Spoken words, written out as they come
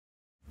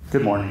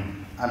Good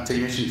morning. I'm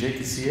Technician Jake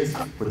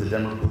Casillas with the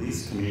Denver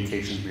Police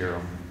Communications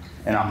Bureau.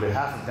 And on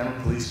behalf of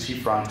Denver Police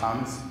Chief Ron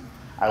Thomas,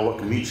 I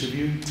welcome each of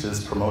you to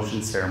this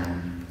promotion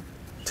ceremony.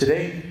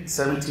 Today,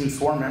 17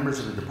 sworn members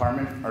of the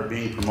department are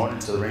being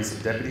promoted to the ranks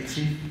of Deputy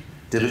Chief,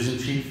 Division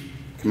Chief,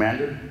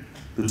 Commander,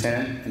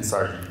 Lieutenant, and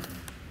Sergeant.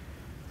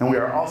 And we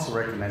are also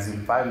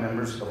recognizing 5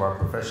 members of our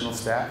professional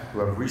staff who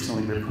have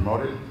recently been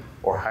promoted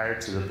or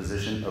hired to the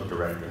position of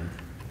Director.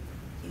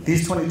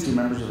 These 22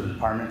 members of the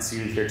department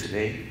seated here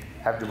today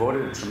have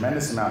devoted a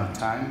tremendous amount of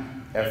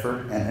time,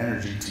 effort, and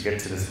energy to get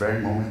to this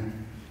very moment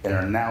and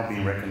are now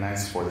being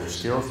recognized for their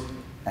skills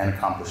and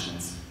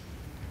accomplishments.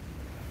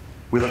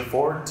 We look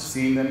forward to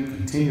seeing them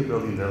continue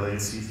building their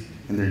legacies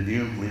in their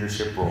new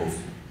leadership roles.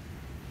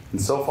 And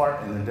so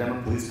far in their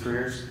Denver police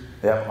careers,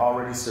 they have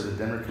already served the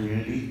Denver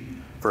community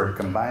for a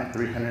combined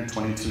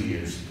 322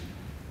 years.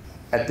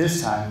 At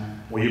this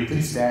time, will you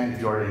please stand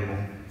if you are able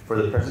for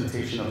the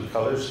presentation of the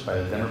colors by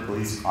the Denver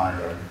Police Honor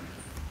Guard.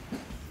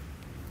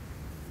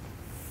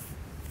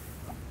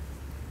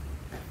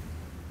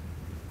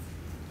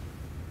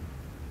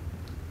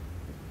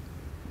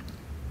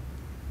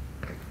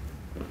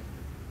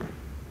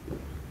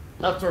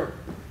 After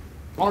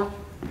march.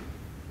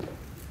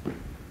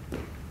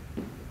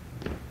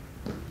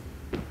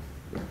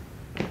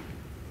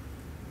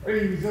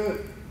 Ready,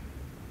 good.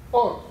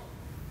 Oh.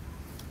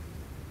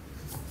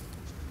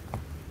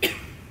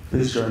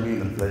 Please join me in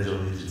the Pledge of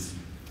Allegiance.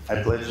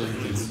 I pledge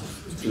allegiance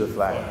to the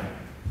flag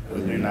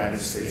of the United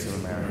States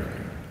of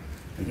America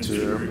and to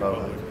the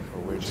republic for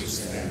which it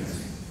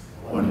stands,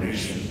 one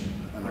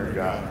nation, under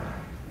God,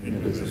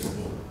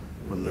 indivisible,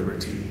 with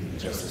liberty and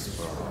justice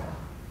for all.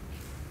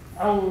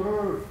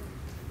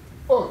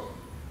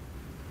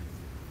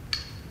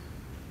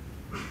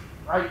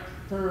 Right,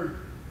 turn,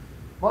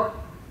 march.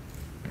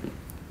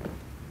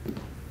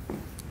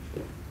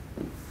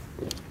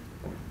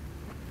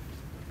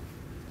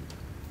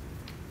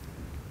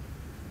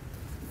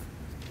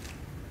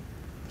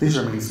 Please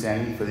remain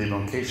standing for the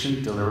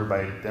invocation delivered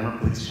by Denver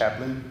Police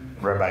Chaplain,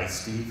 Rabbi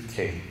Steve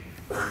K.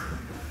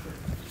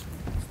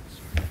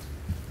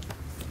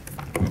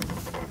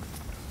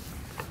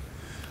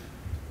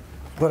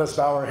 Let us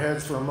bow our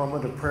heads for a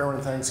moment of prayer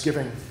and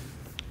thanksgiving.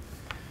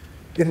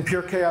 In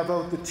Pirkei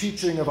Avot, the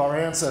teaching of our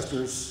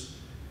ancestors,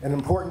 an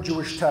important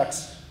Jewish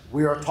text,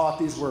 we are taught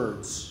these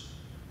words: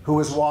 who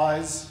is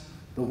wise?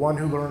 The one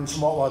who learns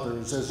from all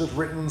others. As is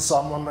written in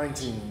Psalm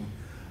 119,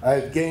 I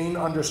have gained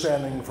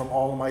understanding from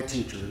all of my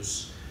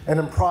teachers. And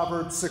in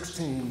Proverbs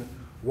 16,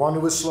 one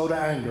who is slow to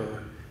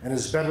anger and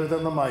is better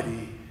than the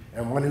mighty,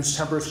 and one whose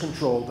temper is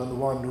controlled than the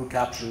one who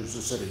captures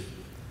the city.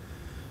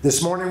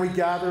 This morning we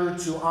gather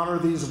to honor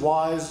these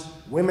wise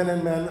women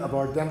and men of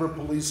our Denver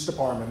Police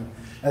Department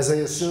as they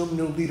assume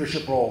new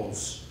leadership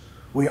roles.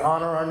 We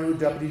honor our new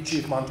Deputy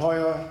Chief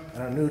Montoya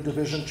and our new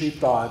Division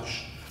Chief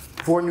Dodge,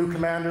 4 new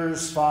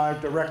commanders, 5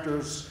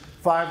 directors,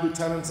 5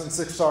 lieutenants, and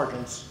 6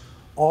 sergeants,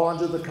 all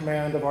under the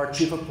command of our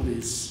Chief of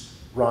Police,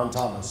 Ron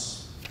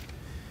Thomas.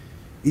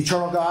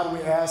 Eternal God,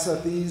 we ask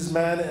that these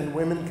men and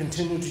women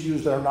continue to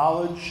use their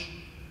knowledge,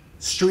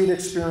 street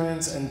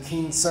experience, and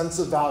keen sense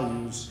of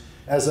values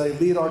as they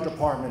lead our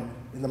department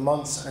in the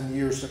months and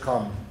years to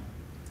come.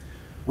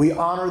 We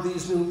honor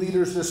these new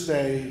leaders this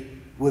day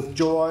with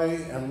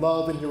joy and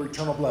love in your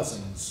eternal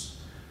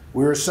blessings.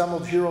 We are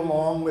assembled here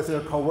along with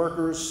their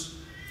co-workers,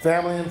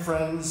 family and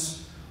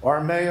friends,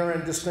 our mayor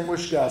and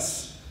distinguished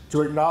guests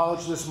to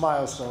acknowledge this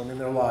milestone in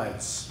their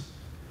lives.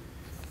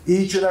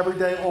 Each and every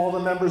day, all the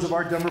members of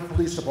our Denver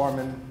Police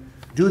Department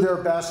do their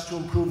best to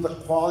improve the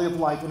quality of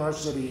life in our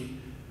city.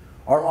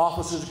 Our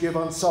officers give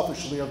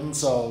unselfishly of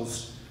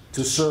themselves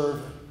to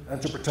serve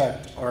and to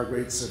protect our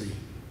great city.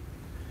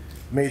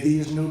 May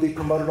these newly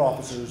promoted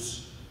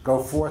officers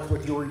go forth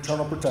with your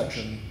eternal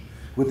protection,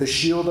 with the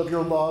shield of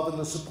your love and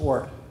the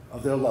support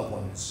of their loved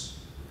ones.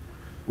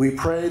 We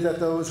pray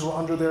that those who are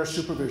under their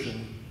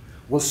supervision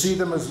will see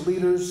them as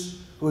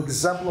leaders who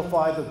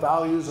exemplify the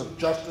values of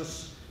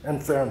justice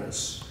and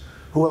fairness,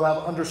 who will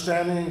have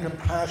understanding and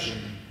compassion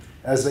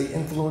as they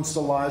influence the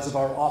lives of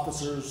our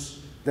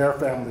officers, their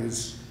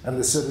families, and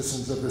the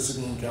citizens of the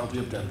city and county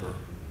of Denver.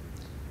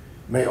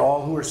 May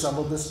all who are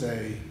assembled this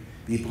day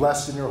be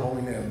blessed in your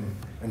holy name,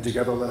 and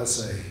together let us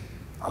say,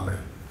 Amen.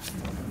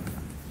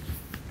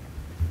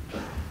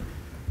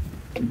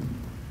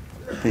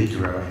 Thank you,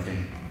 Rabbi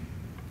King.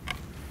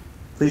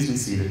 Please be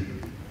seated.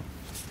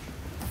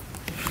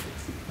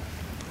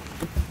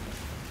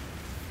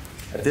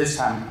 At this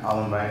time,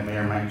 I'll invite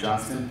Mayor Mike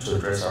Johnston to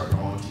address our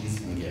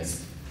promotees and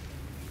guests.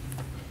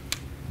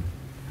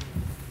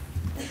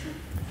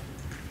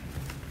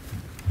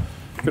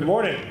 Good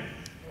morning.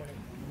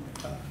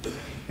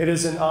 It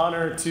is an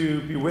honor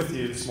to be with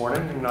you this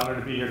morning, and an honor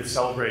to be here to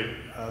celebrate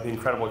the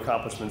incredible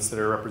accomplishments that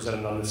are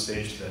represented on this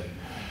stage today.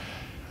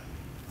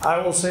 I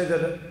will say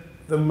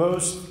that the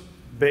most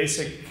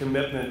basic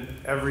commitment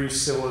every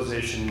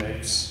civilization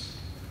makes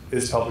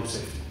is public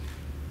safety.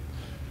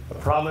 A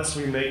promise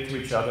we make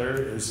to each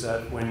other is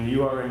that when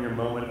you are in your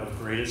moment of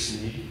greatest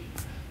need,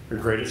 your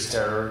greatest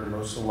terror, your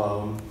most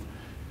alone,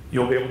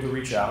 you'll be able to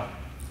reach out,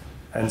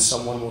 and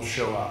someone will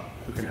show up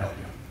who can help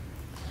you.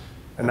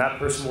 And that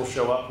person will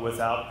show up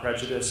without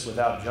prejudice,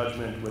 without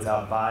judgment,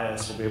 without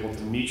bias, will be able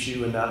to meet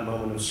you in that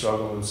moment of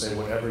struggle and say,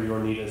 whatever your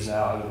need is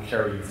now, I will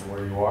carry you from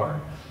where you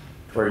are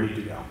to where you need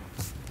to go.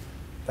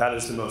 That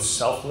is the most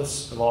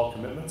selfless of all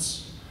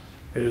commitments.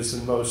 It is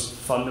the most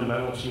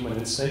fundamental human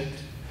instinct.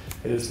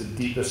 It is the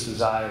deepest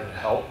desire to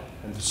help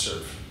and to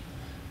serve.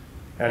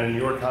 And in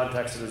your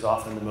context, it is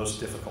often the most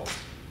difficult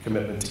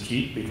commitment to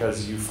keep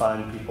because you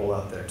find people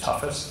at their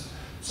toughest,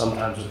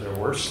 sometimes at their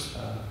worst,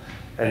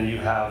 and you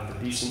have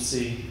the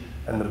decency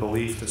and the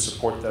belief to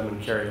support them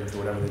and carry them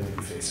through whatever they may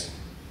be facing.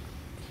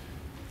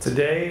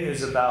 Today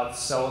is about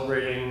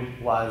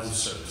celebrating lives of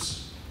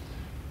service.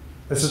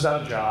 This is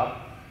not a job.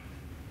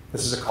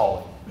 This is a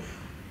calling.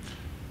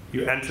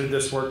 You entered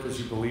this work because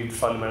you believed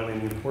fundamentally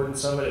in the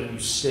importance of it, and you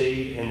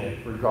stayed in it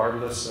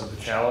regardless of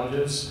the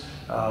challenges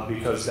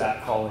because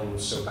that calling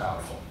was so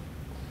powerful.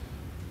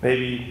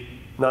 Maybe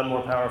none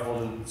more powerful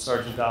than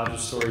Sergeant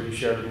Dodge's story he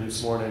shared with me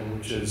this morning,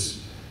 which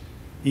is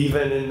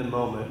even in the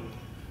moment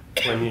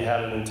when he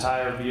had an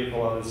entire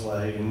vehicle on his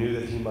leg and knew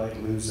that he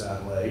might lose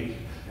that leg,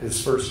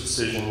 his first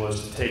decision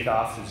was to take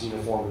off his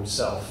uniform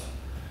himself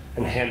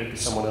and hand it to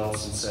someone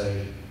else and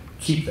say,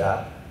 keep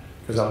that,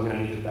 because I'm going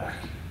to need it back.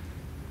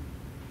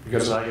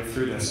 Because when I get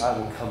through this, I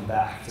will come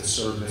back to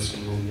serve this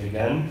community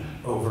again,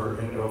 over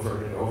and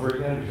over and over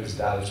again, because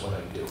that is what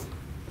I do.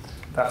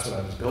 That's what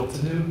I was built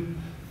to do.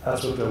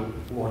 That's what the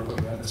Lord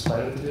put me on this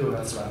planet to do, and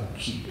that's what I will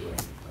keep doing.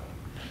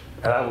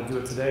 And I will do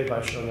it today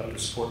by showing up to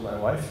support my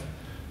wife,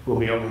 who will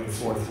be only the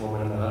fourth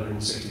woman in the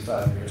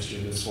 165-year history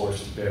of this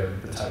force to bear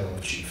the title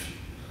of chief.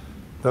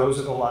 Those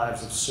are the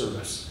lives of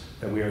service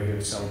that we are here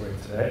to celebrate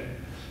today.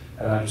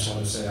 And I just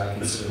want to say I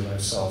consider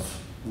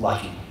myself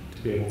lucky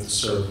to be able to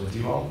serve with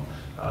you all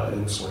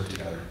in this work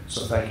together.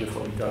 So thank you for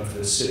what you've done for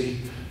this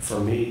city, for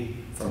me,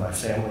 for my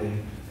family,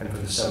 and for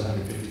the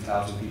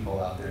 750,000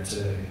 people out there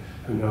today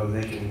who know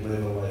they can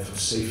live a life of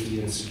safety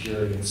and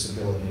security and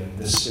stability in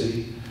this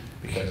city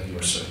because of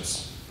your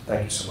service.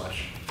 Thank you so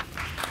much.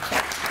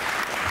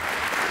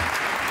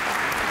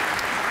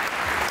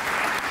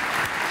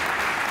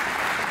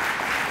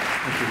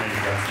 Thank you,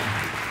 Major Jackson.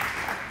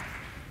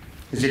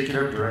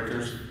 Executive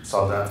Director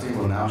Saldati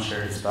will now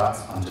share his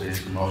thoughts on today's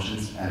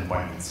promotions and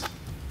appointments.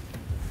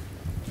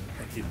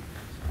 Thank you.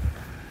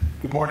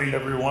 Good morning,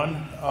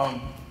 everyone.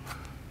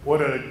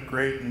 What a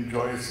great and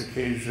joyous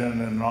occasion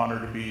and an honor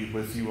to be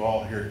with you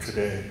all here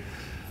today.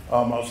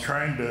 I was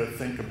trying to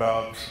think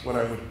about what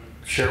I would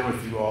share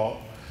with you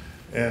all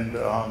and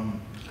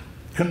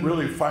couldn't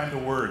really find the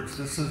words.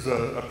 This is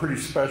a pretty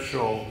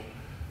special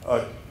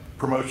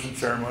promotion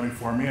ceremony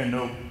for me. I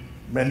know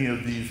many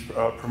of these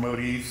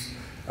promotees.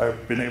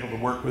 I've been able to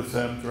work with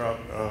them throughout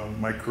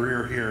my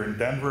career here in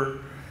Denver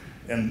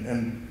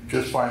and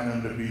just find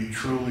them to be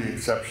truly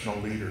exceptional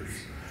leaders.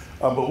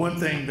 But one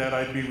thing that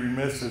I'd be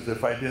remiss is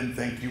if I didn't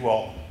thank you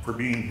all for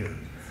being here.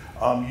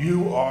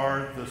 You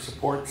are the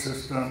support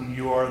system.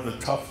 You are the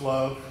tough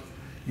love.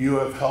 You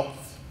have helped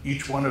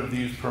each one of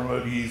these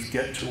promotees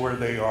get to where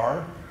they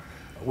are.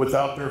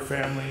 Without their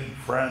family,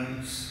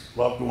 friends,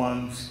 loved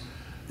ones,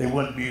 they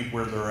wouldn't be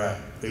where they're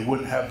at. They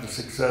wouldn't have the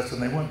success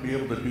and they wouldn't be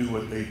able to do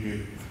what they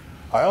do.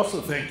 I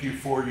also thank you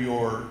for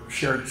your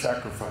shared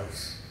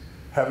sacrifice.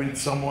 Having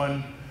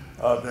someone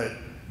that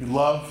you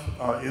love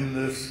in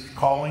this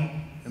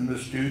calling, in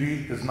this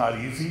duty is not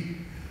easy.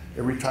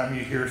 Every time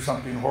you hear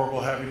something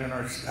horrible happening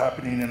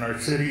in our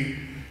city,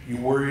 you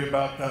worry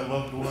about that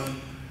loved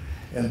one.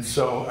 And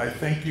so I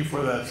thank you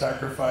for that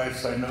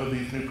sacrifice. I know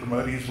these new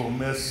promotees will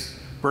miss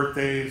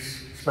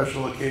birthdays,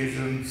 special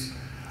occasions,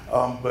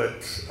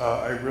 but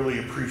I really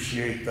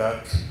appreciate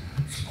that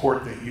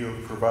support that you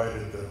have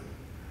provided them.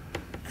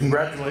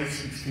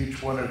 Congratulations to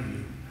each one of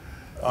you.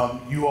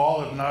 You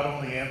all have not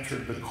only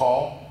answered the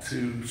call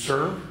to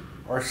serve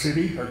our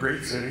city, our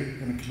great city,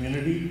 and the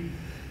community,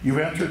 you've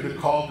answered the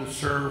call to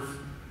serve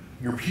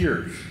your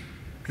peers,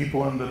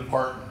 people in the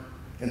department,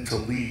 and to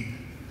lead.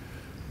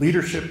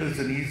 Leadership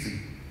isn't easy.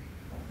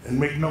 And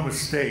make no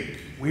mistake,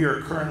 we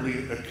are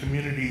currently a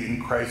community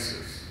in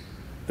crisis.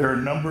 There are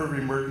a number of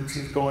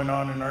emergencies going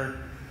on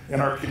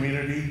in our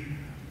community,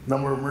 a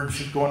number of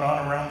emergencies going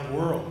on around the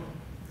world.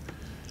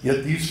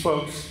 Yet these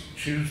folks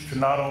choose to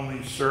not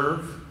only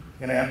serve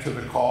and answer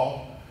the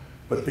call,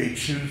 but they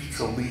choose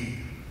to lead.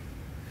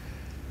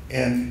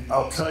 And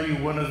I'll tell you,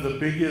 one of the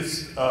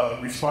biggest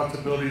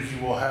responsibilities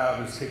you will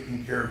have is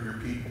taking care of your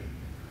people.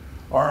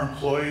 Our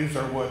employees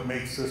are what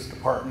makes this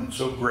department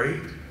so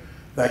great.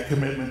 That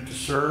commitment to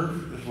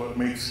serve is what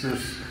makes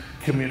this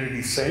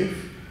community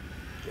safe.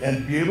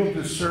 And be able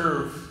to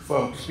serve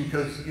folks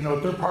because, you know,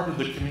 they're part of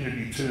the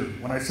community too.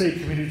 When I say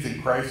communities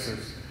in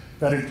crisis,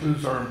 that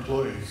includes our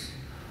employees.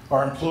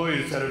 Our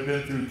employees that have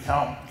been through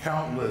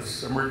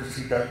countless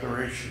emergency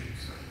declarations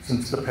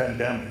since the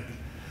pandemic,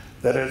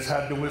 that has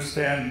had to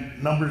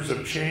withstand numbers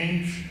of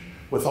change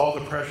with all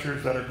the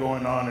pressures that are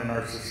going on in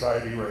our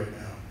society right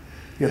now.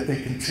 Yet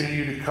they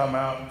continue to come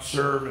out,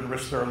 serve, and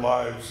risk their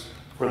lives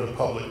for the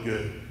public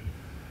good.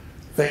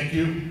 Thank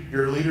you.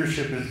 Your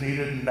leadership is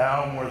needed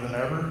now more than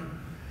ever.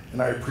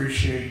 and I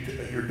appreciate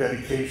your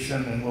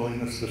dedication and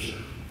willingness to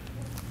serve.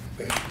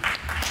 Thank you.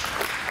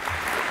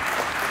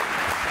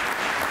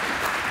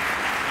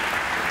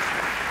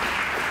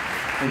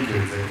 Thank you,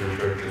 Executive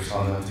Director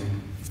Salvati.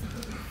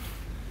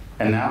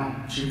 And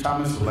now, Chief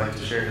Thomas would like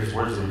to share his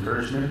words of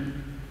encouragement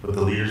with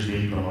the leaders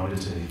being promoted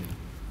today.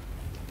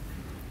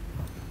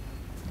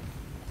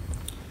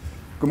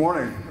 Good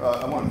morning.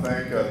 I want to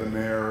thank the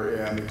mayor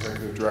and the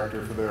executive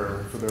director for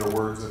their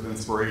words of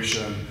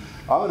inspiration.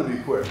 I'm going to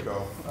be quick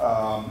though,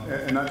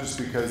 and not just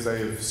because they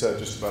have said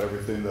just about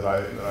everything that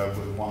I would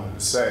have wanted to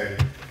say,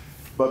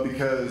 but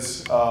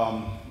because,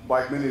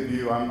 like many of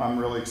you, I'm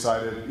really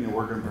excited. You know,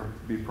 we're going to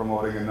be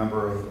promoting a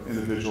number of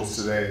individuals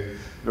today,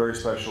 very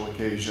special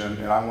occasion,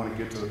 and I want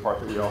to get to the part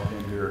that we all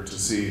came here to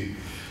see.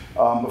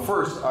 But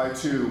first, I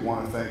too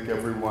want to thank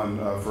everyone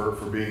for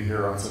being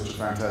here on such a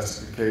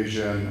fantastic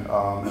occasion, and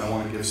I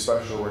want to give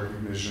special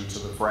recognition to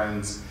the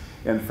friends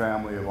and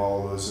family of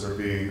all of those that are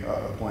being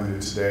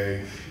appointed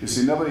today. You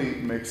see, nobody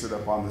makes it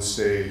up on the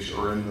stage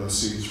or in those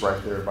seats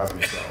right there by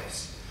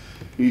themselves.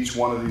 Each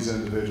one of these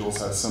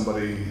individuals has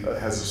somebody,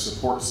 has a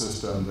support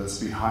system that's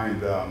behind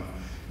them,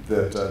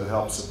 that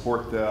helps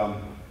support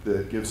them,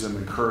 that gives them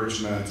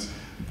encouragement,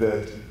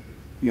 that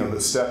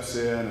that steps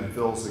in and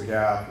fills the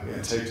gap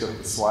and takes up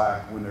the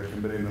slack when they're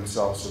committing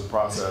themselves to the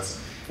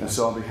process. And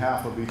so on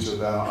behalf of each of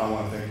them, I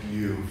want to thank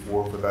you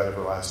for that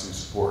everlasting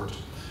support.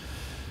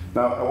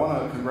 Now, I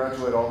want to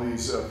congratulate all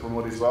these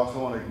promotees, but I also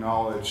want to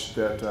acknowledge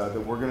that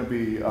we're going to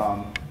be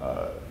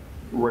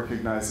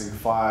recognizing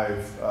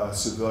 5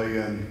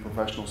 civilian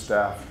professional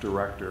staff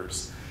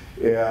directors.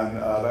 And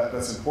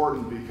that's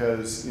important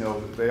because,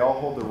 they all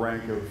hold the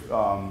rank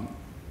of,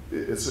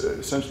 it's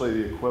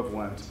essentially the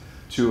equivalent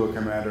to a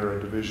commander,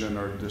 a division,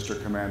 or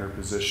district commander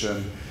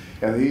position.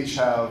 And they each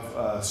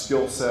have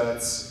skill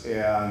sets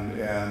and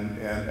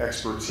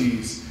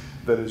expertise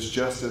that is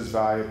just as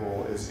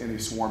valuable as any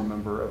sworn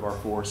member of our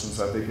force. And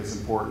so I think it's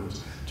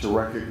important to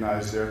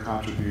recognize their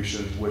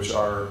contributions, which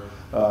are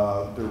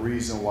the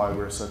reason why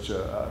we're such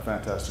a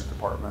fantastic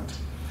department.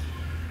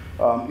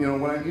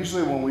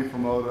 When we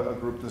promote a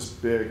group this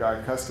big,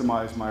 I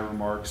customize my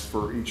remarks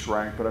for each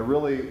rank, but I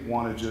really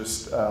want to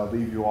just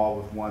leave you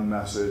all with one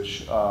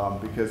message,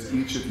 because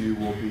each of you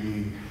will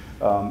be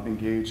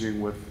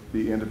engaging with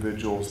the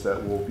individuals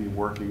that will be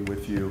working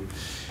with you.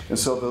 And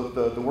so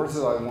the words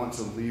that I want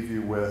to leave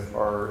you with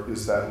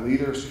is that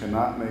leaders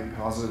cannot make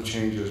positive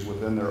changes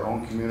within their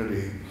own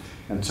community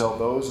until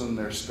those in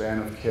their span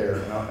of care,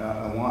 and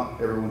I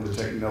want everyone to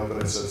take note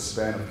that I said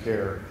span of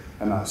care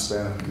and not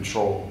span of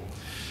control,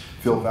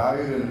 feel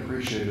valued and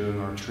appreciated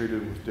and are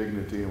treated with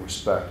dignity and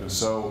respect. And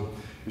so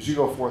as you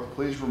go forth,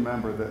 please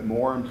remember that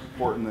more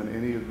important than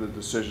any of the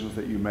decisions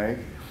that you make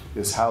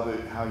is how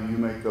you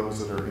make those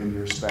that are in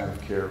your span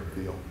of care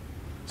feel.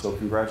 So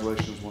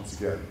congratulations once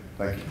again.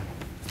 Thank you.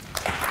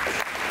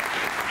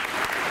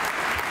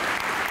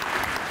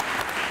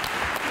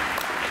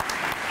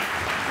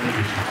 Thank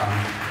you, Chief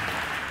Thomas.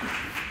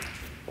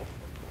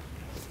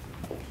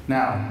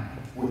 Now,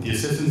 with the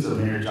assistance of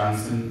Mayor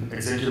Johnson,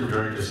 Executive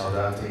Director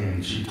Saldate,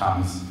 and Chief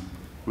Thomas,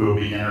 we will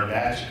begin our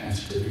badge and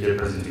certificate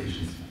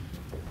presentations.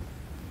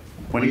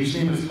 When each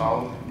name is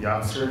called, the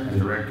officer and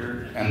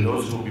director and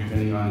those who will be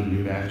pinning on the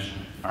new badge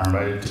are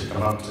invited to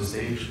come up to the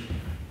stage,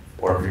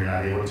 or if you're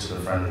not able, to the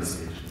front of the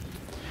stage.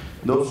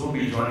 Those who will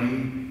be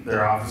joining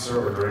their officer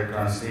or director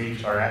on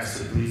stage are asked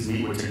to please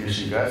meet with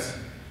Technician Gus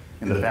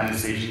in the family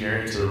staging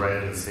area to the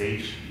right of the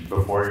stage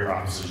before your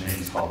officer's name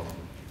is called.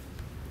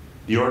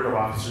 The order of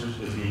officers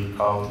is being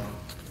called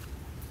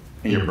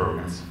in your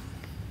programs.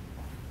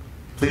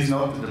 Please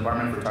note the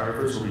department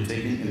photographers will be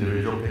taking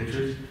individual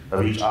pictures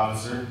of each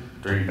officer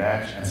during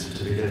badge and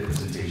certificate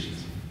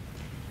presentations.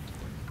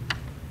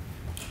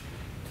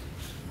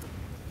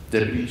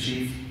 Deputy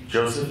Chief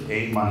Joseph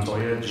A.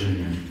 Montoya,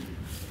 Jr.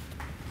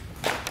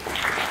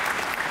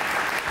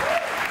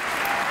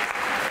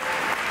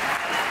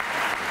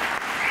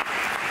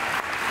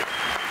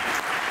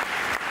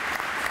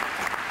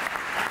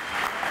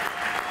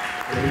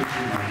 Deputy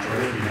Chief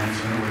Montoya began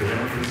serving with the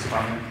General Police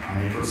Department on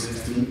April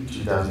 16,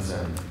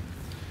 2007.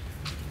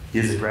 He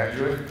is a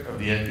graduate of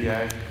the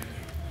FBI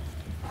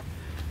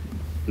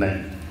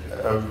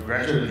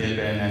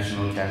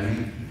National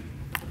Academy.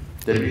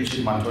 Deputy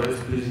Chief Montoya's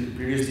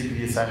previous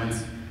DPD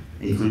assignments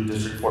include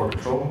District 4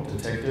 Patrol,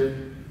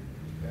 Detective,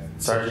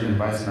 Sergeant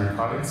Advising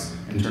Narcotics,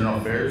 Internal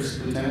Affairs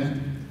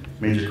Lieutenant,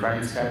 Major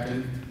Crimes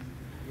Captain,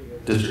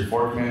 District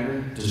 4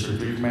 Commander, District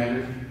 3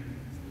 Commander,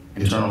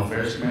 Internal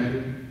Affairs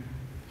Commander,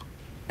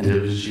 and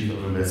Deputy Chief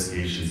of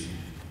Investigations.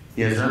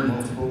 He has earned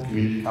multiple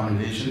community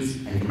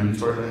commendations and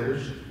commendatory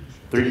letters,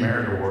 3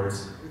 merit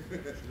awards,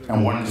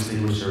 and 1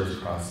 Distinguished Service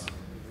Cross.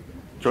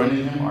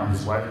 Joining him are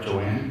his wife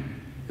Joanne,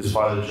 his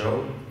father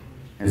Joe,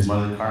 and his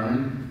mother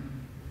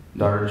Carmen,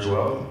 daughter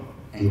Joelle,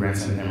 and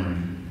grandson Emery.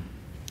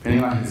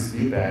 Pinning on his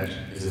new badge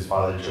is his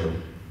father Joe.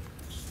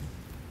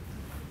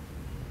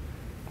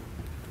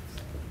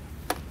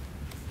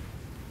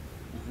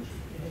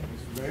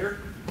 Mr. Mayor.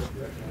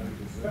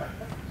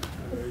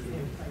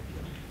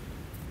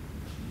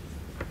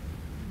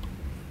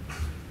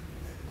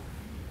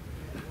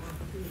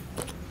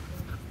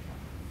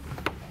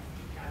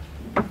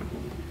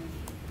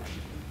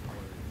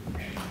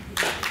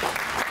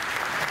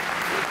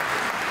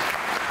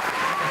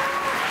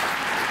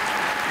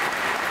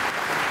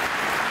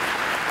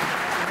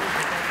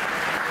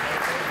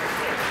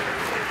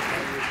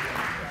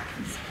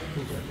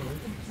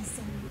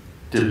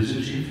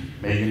 Division Chief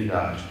Megan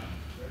Dodge.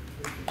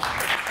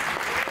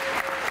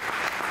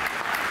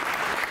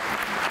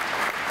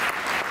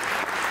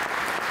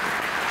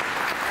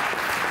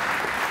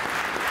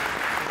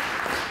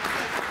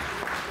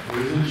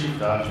 Division Chief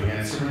Dodge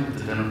began serving with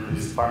the Denver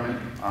Police Department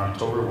on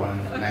October 1,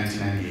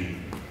 1998.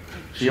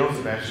 She holds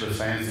a Bachelor of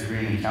Science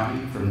degree in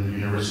accounting from the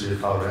University of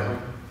Colorado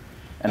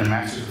and a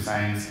Master's of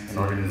Science in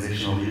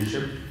Organizational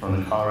Leadership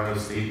from the Colorado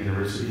State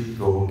University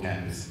Global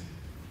Campus.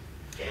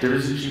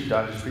 Division Chief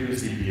Dodge's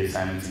previous DPD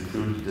assignments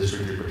include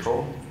District 3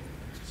 Patrol,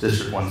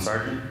 District 1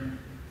 Sergeant,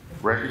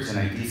 Records and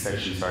ID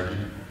Section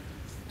Sergeant,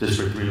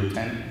 District 3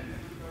 Lieutenant,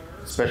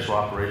 Special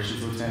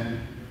Operations Lieutenant,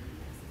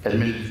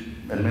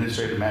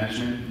 Administrative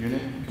Management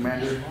Unit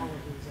Commander,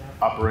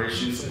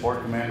 Operations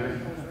Support Commander,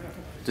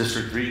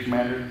 District 3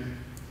 Commander,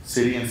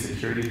 City and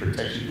Security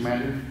Protection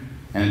Commander,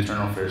 and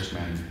Internal Affairs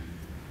Commander.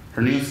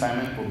 Her new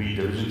assignment will be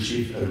Division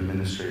Chief of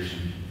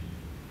Administration.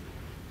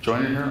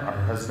 Joining her are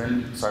her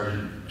husband,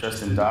 Sergeant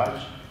Justin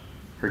Dodge,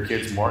 her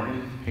kids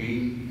Morgan,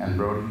 Peyton, and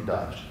Brody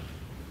Dodge.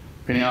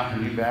 Pinning on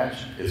her new badge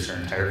is her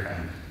entire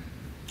family.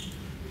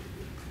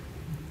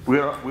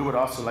 We would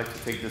also like to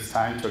take this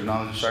time to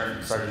acknowledge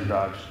Sergeant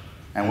Dodge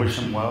and wish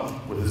him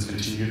well with his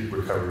continued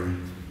recovery.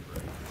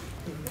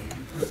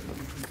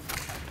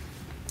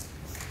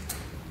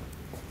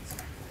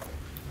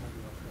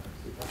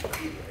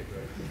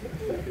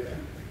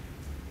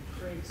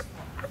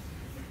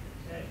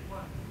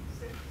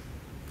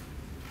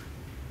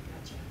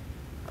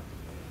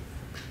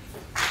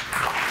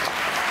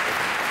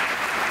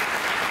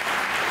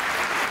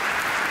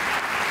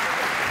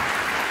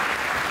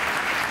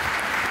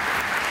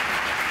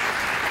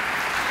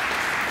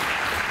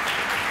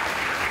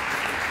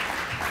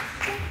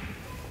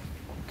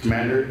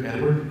 Commander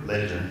Edward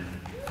Ledger.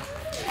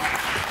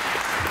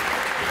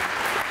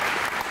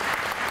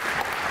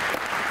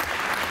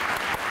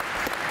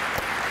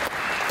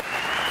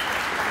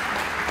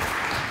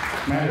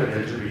 Commander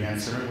Ledger began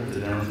serving with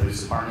the Denver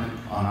Police Department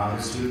on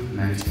August 2,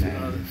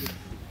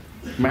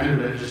 1990.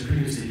 Commander Ledger's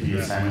previous DP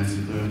assignments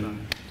include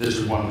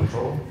District 1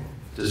 Patrol,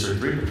 District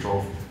 3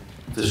 Patrol,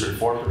 District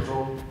 4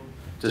 Patrol,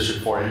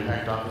 District 4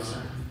 Impact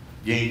Officer,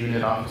 Gang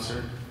Unit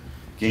Officer,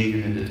 Gang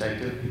Unit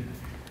Detective,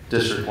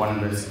 District 1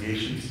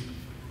 Investigations,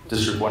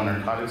 District 1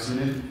 Narcotics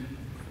Unit,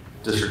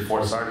 District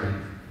 4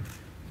 Sergeant,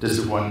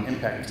 District 1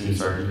 Impact Team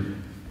Sergeant,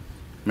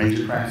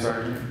 Major Crime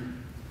Sergeant,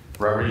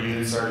 Robbery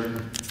Unit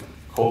Sergeant,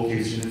 Cold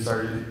Case Unit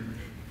Sergeant,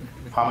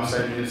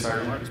 Homicide Unit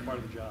Sergeant,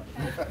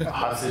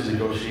 Hostage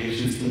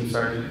Negotiations Team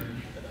Sergeant,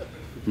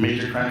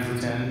 Major Crimes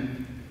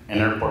Lieutenant, and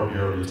Airport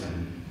Bureau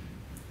Lieutenant.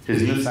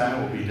 His new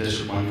assignment will be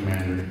District 1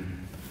 Commander.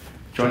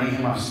 Joining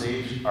him on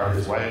stage are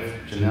his wife,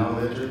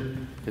 Janelle Ledger,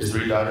 his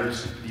 3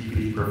 daughters,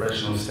 DPD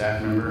Professional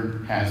Staff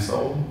Member Han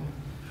Soul,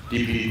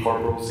 DPD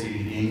Corporal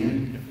Sadie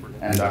Damien,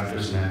 and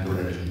Dr. Samantha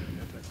Ledger.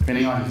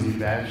 Pinning on his new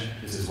badge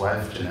is his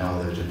wife,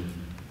 Janelle Ledger. Okay.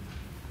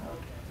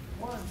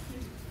 1, 2.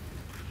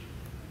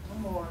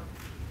 One more.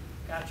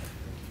 Gotcha.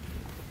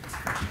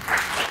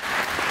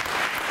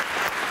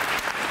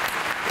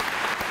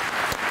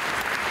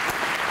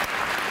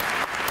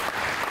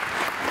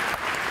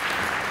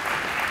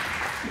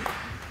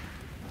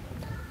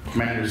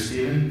 Commander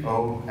Stephen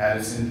O.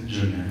 Addison,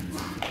 Jr.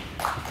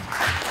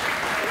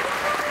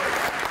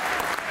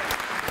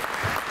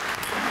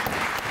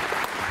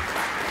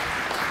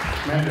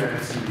 Commander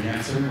Addison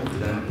began serving with the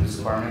Denver Police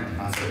Department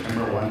on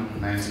September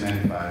 1,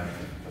 1995.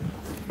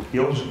 He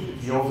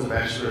holds a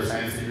Bachelor of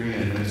Science degree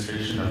in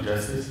Administration of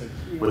Justice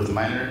with a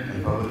minor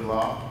in Public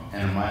Law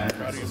and a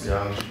minor in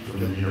Sociology from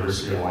the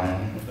University of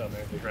Wyoming,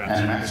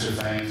 and a Master of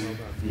Science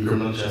in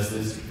Criminal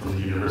Justice from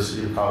the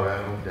University of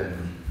Colorado,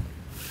 Denver.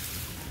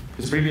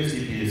 His previous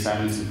DPD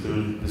assignments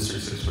include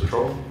District 6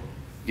 Patrol,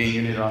 Gang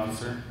Unit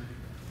Officer,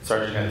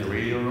 Sergeant at the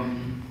Radio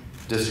Room,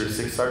 District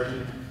 6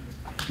 Sergeant,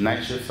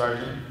 Night Shift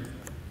Sergeant,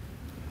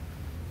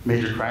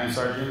 Major Crime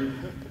Sergeant,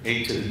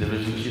 aide to the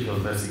Division Chief of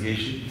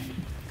Investigation,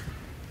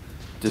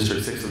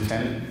 District 6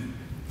 Lieutenant,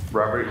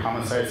 Robbery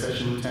Homicide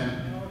Section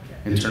Lieutenant,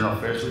 Internal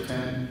Affairs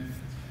Lieutenant,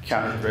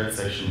 Counter Threat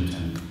Section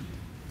Lieutenant.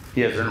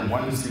 He has earned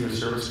 1 Distinguished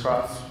Service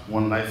Cross,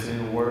 1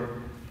 Licensing Award,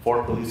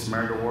 4 Police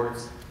Merit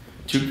Awards,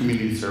 2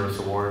 Community Service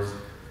Awards,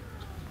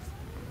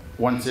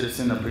 1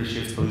 Citizen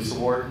Appreciates Police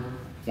Award,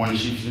 1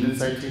 Chief's Unit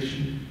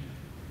Citation,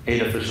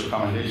 8 Official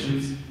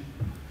Commendations,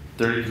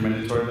 30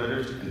 Commendatory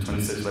Letters, and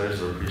 26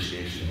 Letters of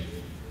Appreciation.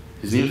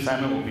 His new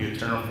assignment will be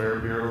Internal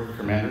Affairs Bureau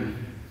Commander.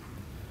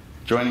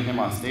 Joining him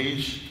on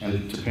stage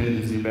and to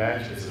pin his new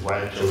badge is his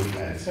wife, Joey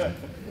Madison.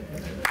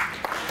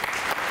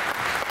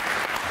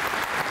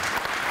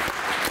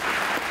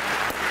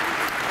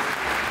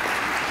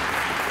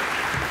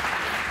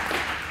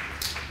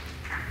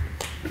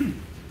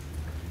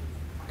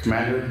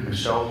 Commander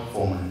Michelle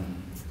Fulmer.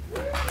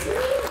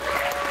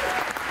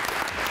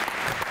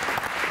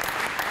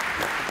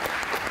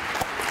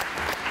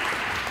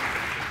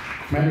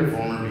 Commander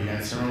Fulmer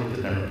began serving with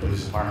the Denver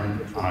Police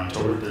Department on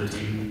October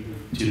 13,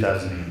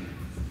 2008.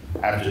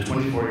 after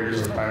 24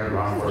 years of prior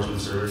law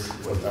enforcement service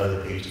with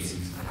other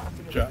agencies.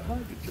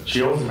 She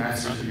holds a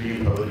master's degree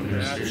in public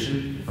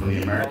administration from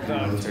the American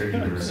Military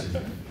University.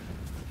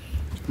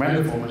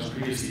 Commander Fulmer's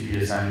previous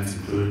DP assignments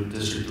include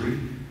District 3,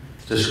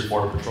 District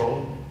 4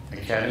 Patrol,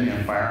 Academy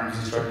and Firearms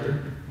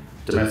Instructor,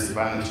 Domestic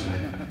Violence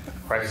Unit,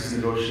 Crisis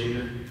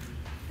Negotiator,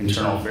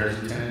 Internal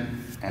Affairs Lieutenant,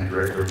 and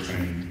Director of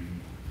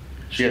Training.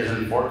 She has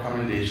earned 4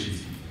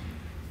 commendations.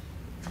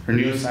 Her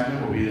new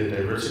assignment will be the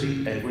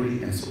Diversity,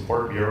 Equity, and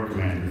Support Bureau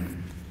Commander.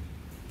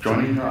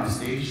 Joining her on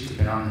stage to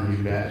pin on her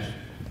new badge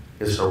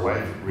is her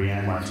wife,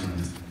 Rianne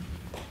Martinez.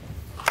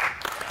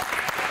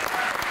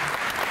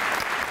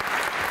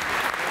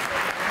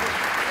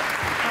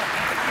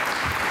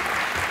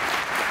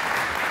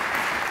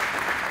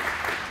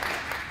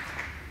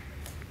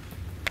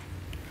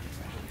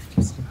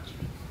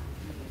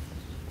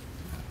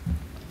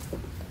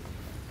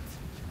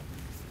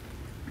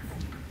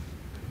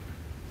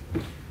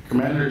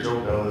 Commander Joe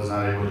Bell is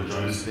not able to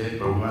join us today,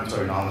 but we want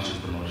to acknowledge his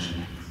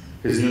promotion.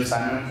 His new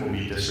assignment will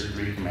be District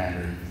 3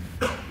 Commander.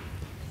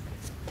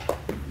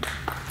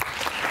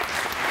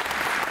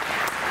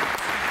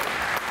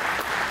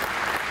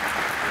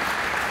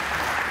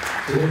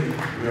 Today,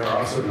 we are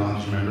also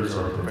acknowledging members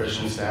of our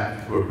professional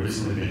staff who have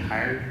recently been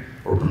hired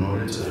or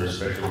promoted to their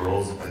respective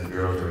roles as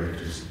Bureau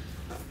Directors.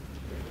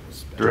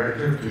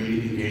 Director of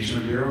Community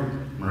Engagement Bureau,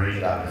 Marie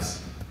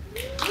Davis.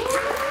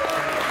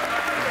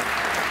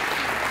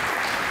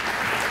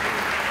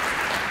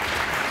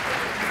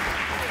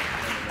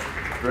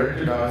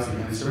 Director Dawes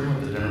began serving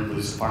with the Denver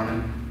Police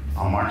Department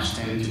on March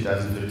 10,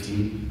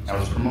 2015, and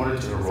was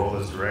promoted to her role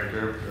as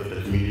Director of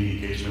the Community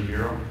Engagement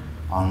Bureau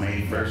on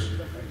May 1st,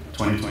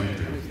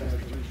 2023.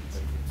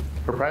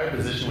 Her prior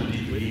position with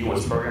DPD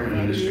was Program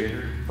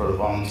Administrator for the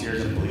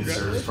Volunteers and Police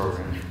Service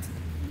Program.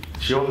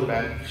 She holds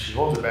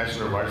a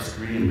Bachelor of Arts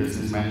degree in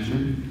Business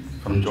Management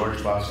from George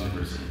Fox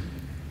University.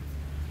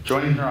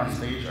 Joining her on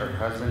stage are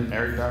her husband,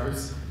 Eric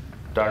Davis,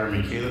 daughter,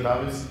 Michaela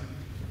Davis,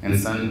 and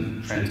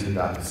son, Trenton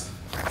Davis.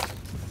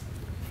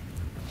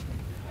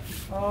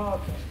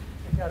 Okay,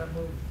 I gotta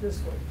move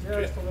this way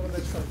just a little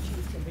bit so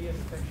Chief can be in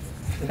the picture.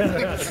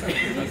 Okay.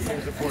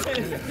 1,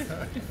 2,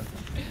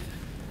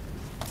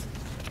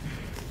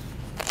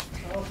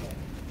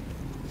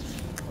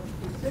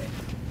 6,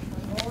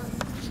 one more.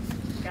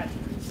 Gotcha.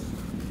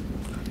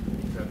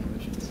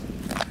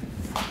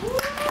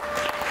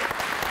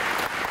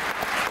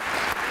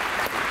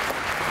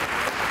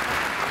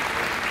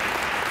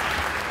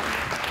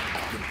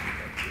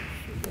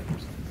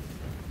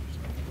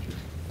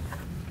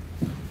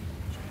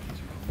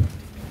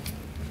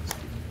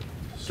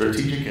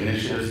 Strategic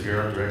Initiatives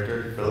Bureau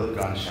Director, Philip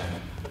Gonshak.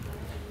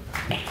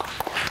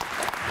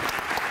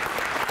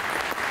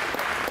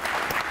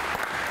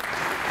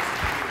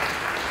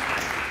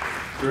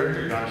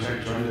 Director Gonshak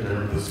joined the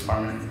Denver Police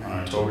Department on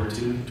October 2,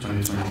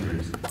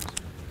 2023.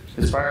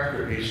 His prior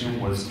occupation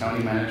was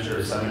County Manager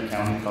of Summit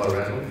County,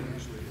 Colorado,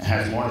 and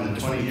has more than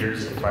 20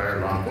 years of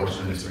prior law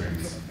enforcement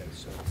experience.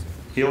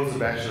 He holds a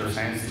Bachelor of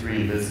Science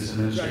degree in Business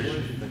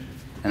Administration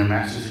and a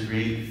Master's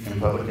degree in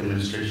Public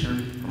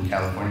Administration from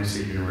California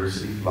State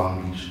University,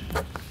 Long Beach.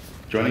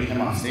 Joining him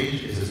on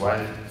stage is his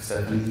wife,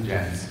 Stephanie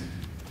Jansen.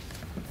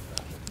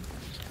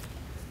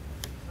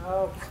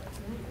 Okay,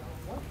 here we go.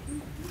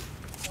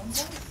 1,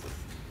 2, 3, one more.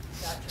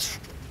 Gotcha.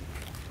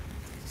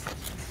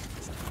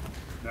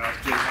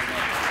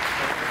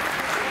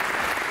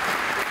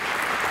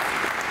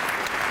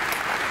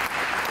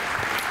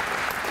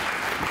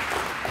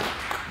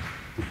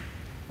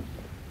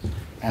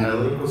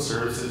 Analytical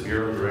Services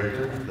Bureau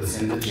Director,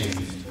 Lucinda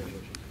James.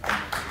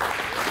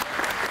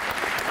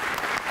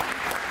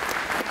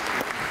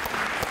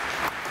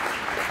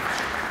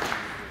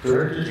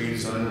 Director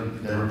James joined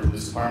the Denver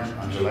Police Department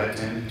on July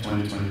 10,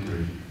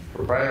 2023.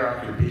 Her prior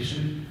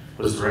occupation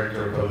was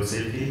Director of Public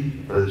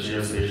Safety for the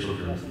Geospatial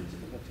Group.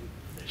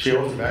 She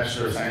holds a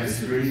Bachelor of Science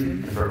degree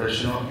in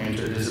Professional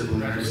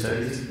Interdisciplinary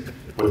Studies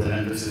with an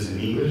emphasis in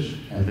English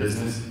and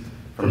Business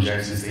from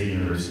Jackson State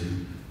University.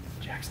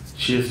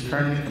 She is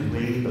currently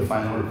completing the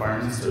final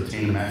requirements to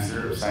obtain a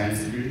Master of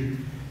Science degree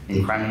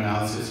in Crime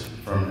Analysis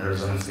from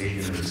Arizona State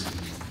University.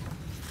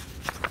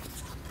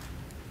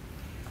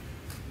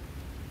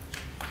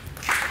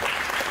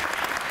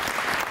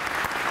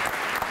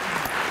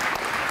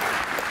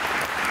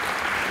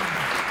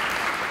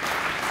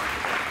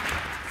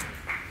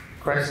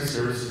 Crisis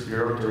Services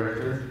Bureau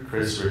Director,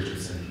 Chris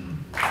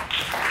Richardson.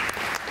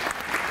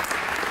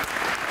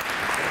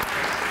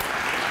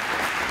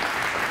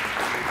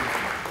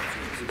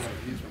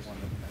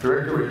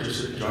 Director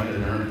Richardson joined the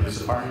Denver Police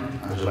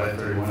Department on July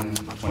 31,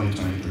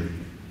 2023.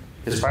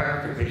 His prior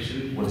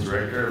occupation was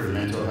Director of the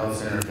Mental Health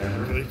Center of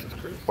Denver,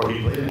 where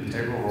he played an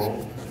integral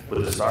role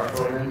with the STAR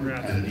program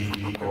and the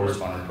DPD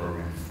Co-Responder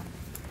program.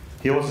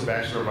 He holds a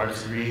Bachelor of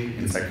Arts degree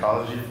in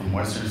Psychology from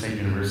Western State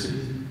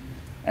University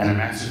and a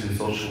Master's in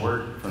Social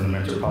Work from the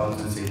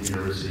Metropolitan State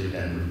University of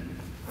Denver.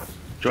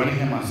 Joining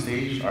him on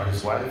stage are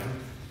his wife,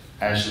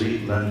 Ashley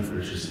Lund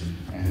Richardson,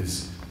 and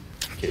his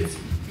kids.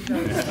 There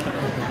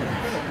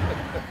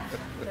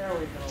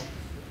we go.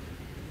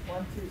 1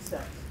 1, 2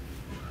 steps.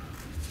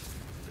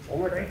 One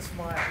more Great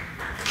smile.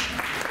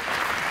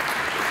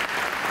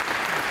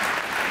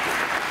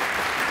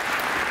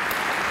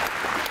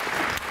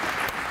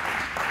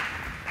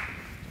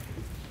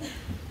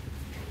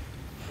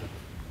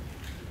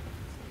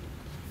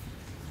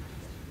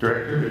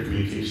 Director of the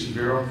Communications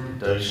Bureau,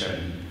 Doug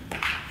Shetton.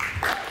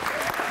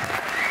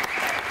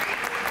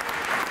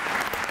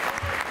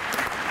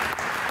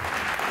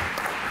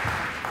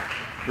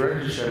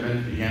 Director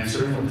Shetman began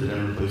serving with the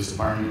Denver Police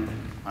Department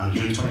on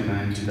June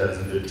 29,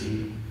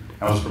 2015,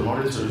 and was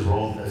promoted to his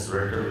role as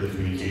Director of the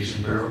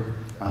Communications Bureau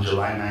on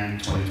July 9,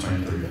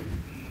 2023.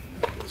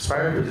 His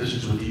prior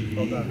positions with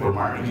DPD were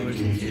Marketing and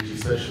Communications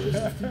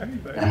Specialist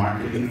and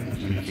Marketing and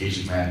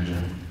Communications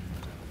Manager.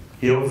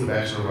 He holds a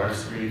Bachelor of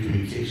Arts degree in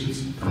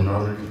Communications from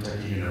Northern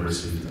Kentucky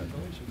University.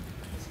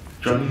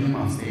 Joining him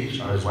on stage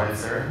are his wife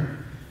Sarah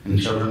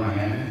and children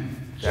Miami,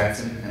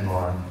 Jackson, and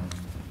Laura.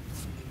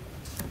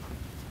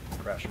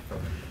 Okay, 1,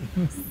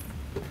 2, 6.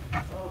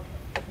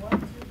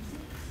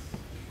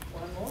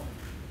 One more.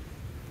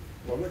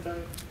 One more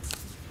time.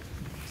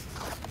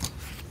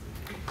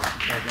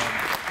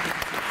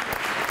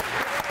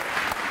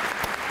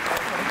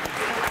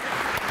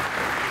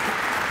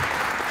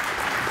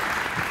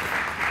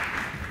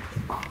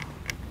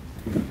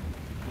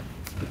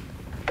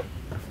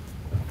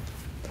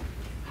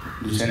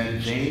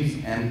 Lieutenant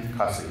James M.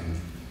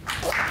 Costigan.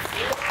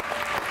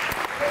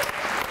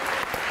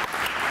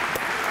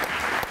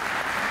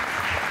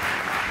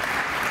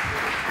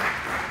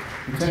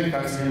 Lieutenant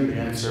Costigan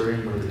began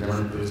serving with the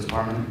Denver Police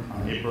Department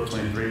on April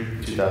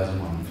 23,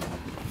 2001.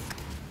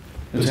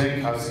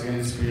 Lieutenant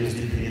Costigan's previous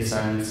DPD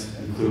assignments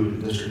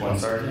include District 1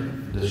 Sergeant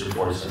and District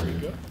 4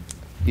 Sergeant.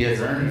 He has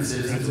earned the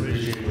Citizens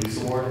Appreciated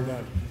Police Award,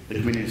 the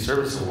Community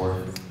Service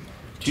Award,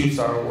 2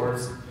 Star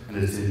Awards,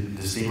 and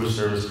the Distinguished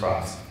Service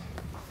Cross.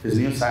 His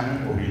new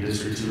assignment will be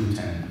District 2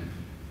 Lieutenant.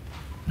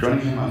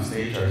 Joining him on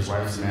stage are his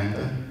wife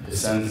Samantha, his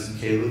sons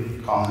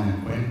Caleb, Colin,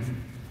 and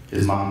Quinn,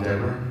 his mom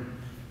Deborah,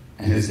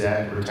 and his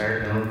dad,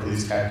 retired Denver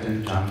Police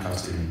Captain John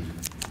Costigan.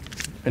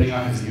 Pinning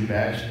on his new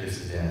badge is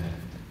his dad.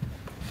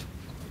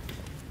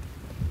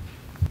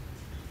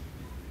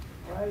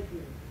 Right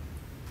here.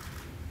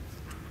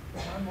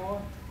 One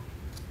more.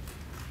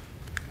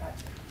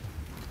 Gotcha.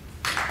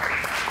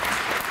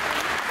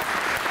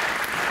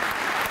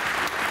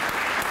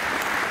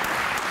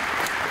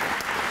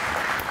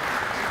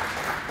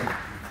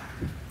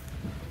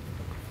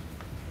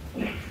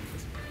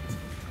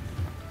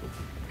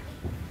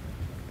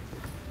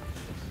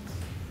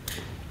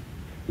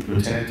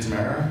 Lieutenant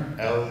Tamara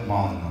L.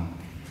 Molyneux.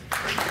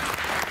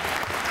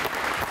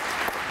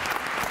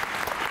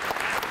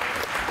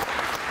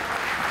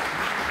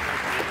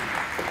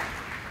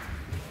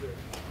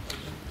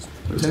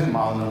 Lieutenant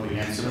Molyneux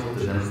began serving with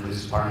the Denver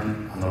Police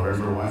Department on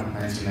November 1,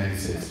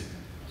 1996.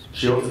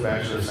 She holds a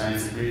Bachelor of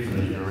Science degree from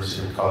the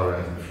University of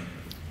Colorado.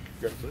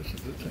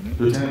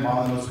 Lieutenant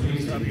Molyneux's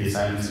previous DPD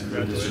assignments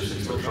include District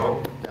 6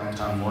 Patrol,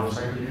 Downtown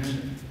Motorcycle Unit,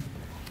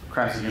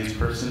 Crimes Against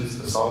Persons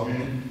Assault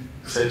Unit,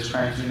 Sex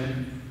Crimes Unit,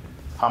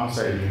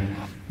 Homicide Unit,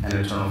 and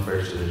Internal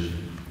Affairs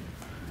Division.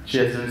 She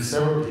has earned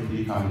several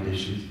DPD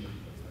commendations.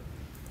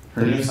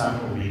 Her new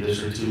assignment will be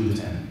District 2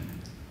 Lieutenant.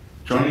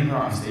 Joining her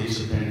on stage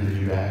to pin her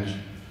new badge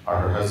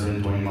are her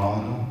husband, Dwayne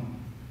Molyneux,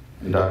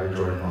 and daughter,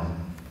 Jordan Molyneux.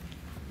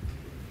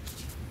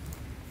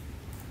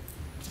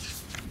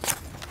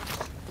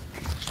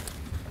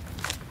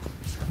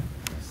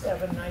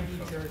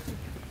 $7.90 jersey.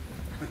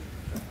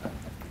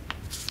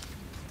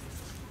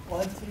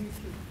 1, 2, 3.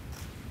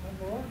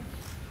 One more.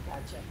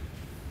 Gotcha.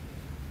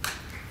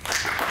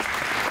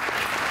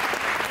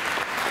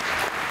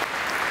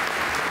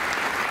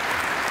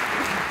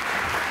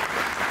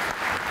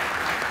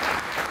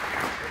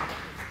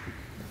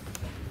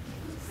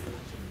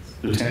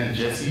 Lieutenant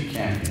Jesse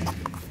Campion.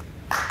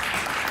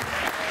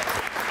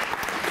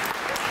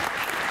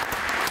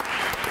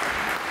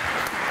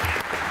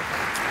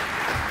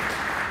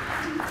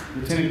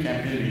 Lieutenant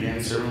Campion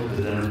began serving with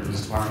the Denver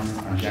Police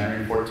Department on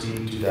January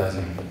 14,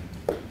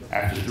 2008,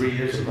 after 3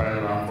 years of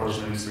prior law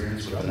enforcement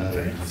experience with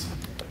another agency.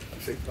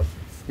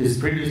 His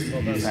previous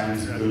DPD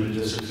assignments included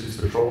District 6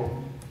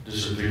 Patrol,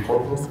 District 3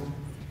 Corporal,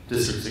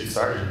 District 6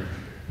 Sergeant,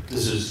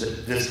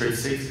 District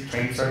 6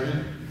 Training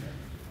Sergeant,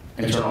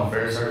 Internal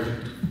Affairs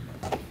Sergeant.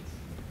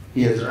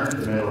 He has earned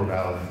the Medal of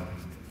Valor.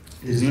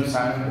 His new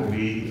assignment will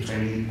be the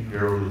Training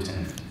Bureau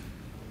Lieutenant.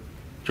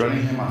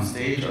 Joining him on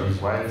stage are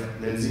his wife,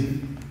 Lindsay,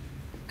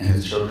 and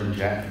his children,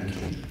 Jack and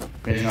Kate.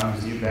 Pinning on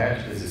his new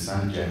badge is his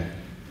son, Jack.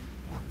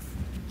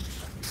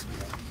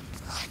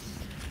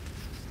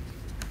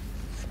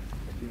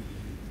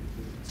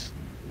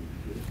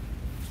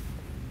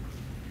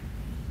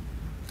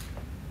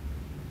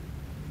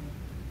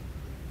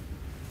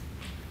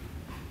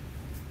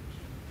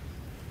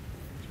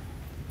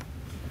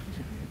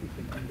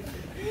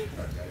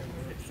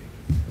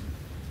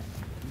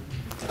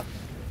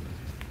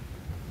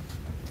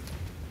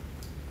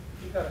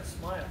 You got a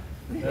smile.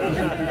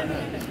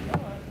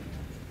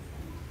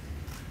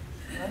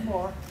 One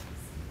more.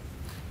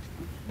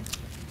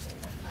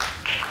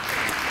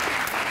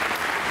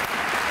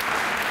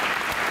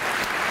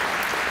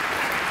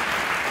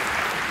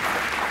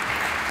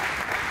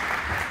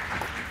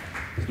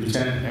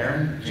 Lieutenant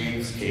Aaron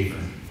James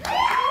Caver.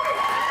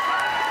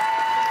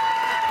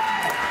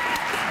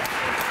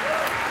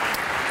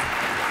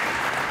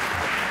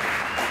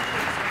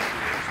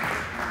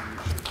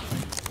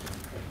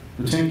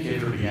 Lieutenant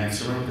Caver began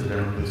serving with the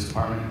Denver Police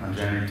Department on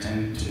January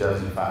 10,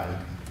 2005,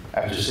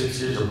 after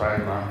 6 years of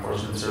prior law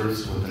enforcement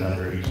service with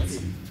another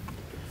agency.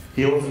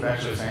 He holds a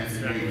Bachelor of Science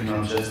degree in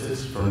Criminal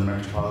Justice from the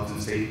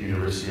Metropolitan State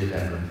University of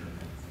Denver.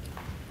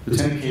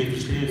 Lieutenant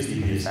Caver's previous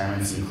DP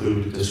assignments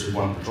include District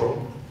 1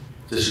 Patrol,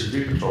 District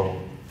 3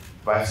 Patrol,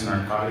 Vice and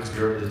Narcotics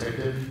Bureau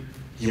Detective,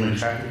 Human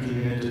Trafficking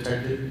Unit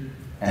Detective,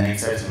 and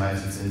Excise and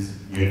Licenses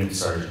Unit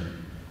Sergeant.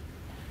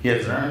 He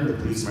has earned the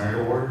Police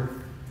Merit Award,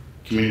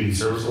 Community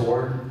Service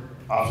Award,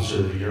 Officer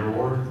of the Year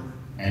Award,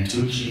 and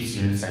 2 Chiefs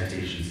Unit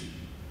citations.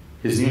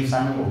 His new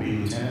assignment will be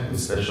Lieutenant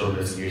with Special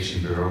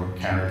Investigation Bureau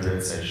Counter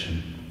Threat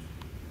Section.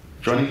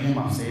 Joining him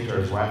on stage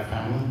are his wife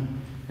Pamela,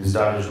 his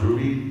daughters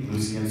Ruby,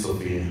 Lucy, and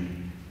Sophia.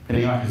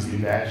 Pinning on his new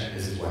badge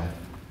is his wife.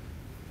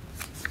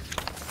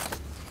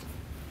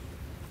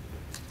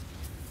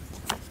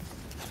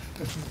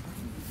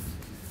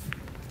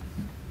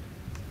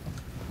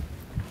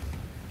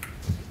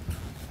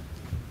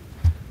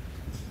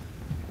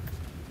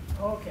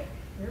 Okay,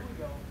 here we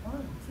go.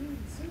 1, 2,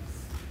 6.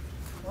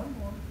 One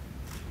more.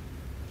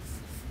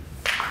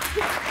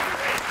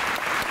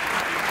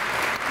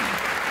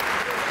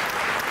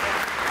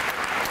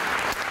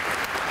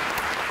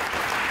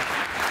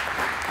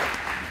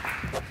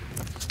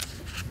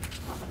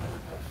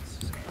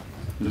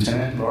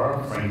 Lieutenant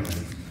Laura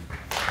Franklin.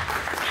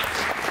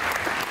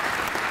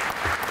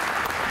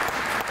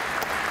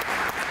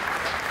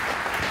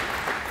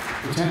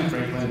 Lieutenant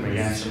Franklin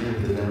began serving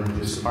with the Denver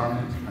Police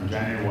Department on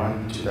January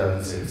 1,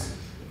 2006.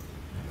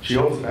 She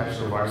holds a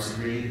Bachelor of Arts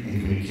degree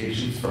in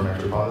Communications from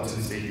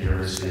Metropolitan State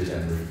University of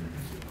Denver.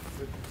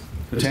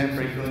 Lieutenant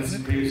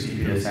Franklin's previous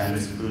DP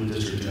assignments include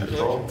District 2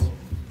 Patrol,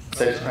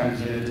 Sex Crimes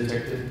Unit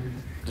Detective,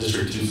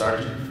 District 2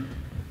 Sergeant,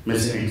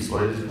 Missing and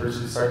Exploited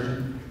Person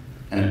Sergeant,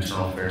 and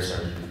Internal Affairs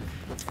Sergeant.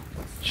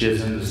 She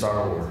has earned the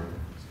Star Award.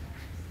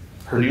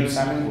 Her new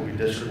assignment will be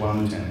District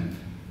 1 Lieutenant.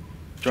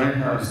 Joining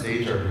her on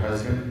stage are her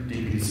husband,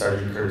 Deputy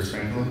Sergeant Curtis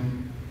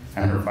Franklin,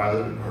 and her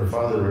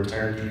father,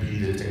 retired DP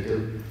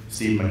Detective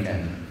Steve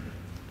McKenna.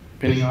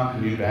 Pinning on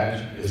her new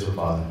badge is her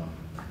father.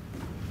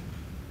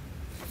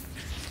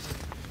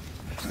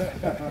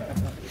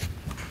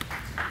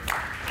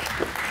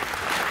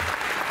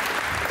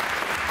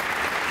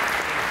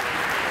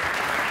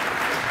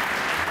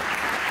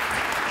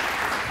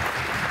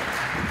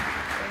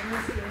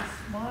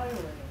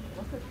 Smiling.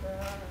 Look at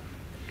that.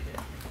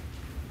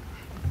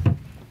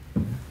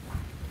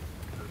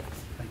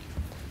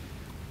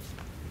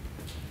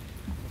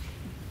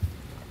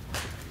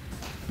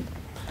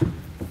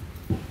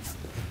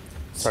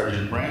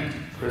 Sergeant Brent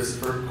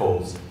Christopher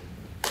Coles.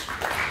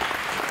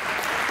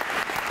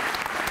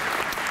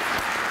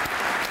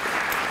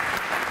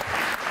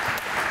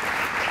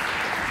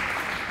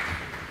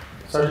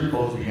 Sergeant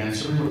Coles began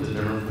serving with the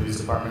Denver Police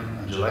Department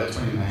on July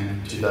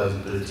 29,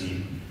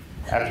 2013,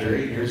 after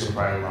 8 years of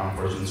prior law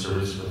enforcement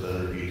service with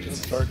other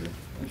agencies.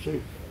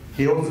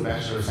 He holds a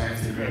Bachelor of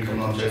Science degree in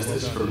Criminal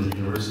Justice from the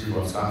University of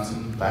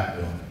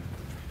Wisconsin-Platteville.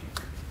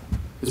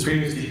 His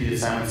previous DP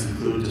assignments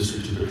include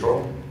District 2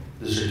 Patrol,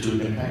 District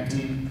 2 Impact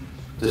Team,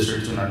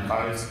 District 2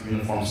 Narcotics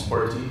Uniform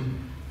Support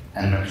Team,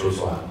 and Metro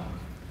SWAT.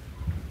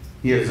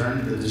 He has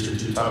earned the District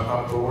 2 Top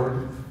Cop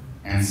Award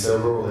and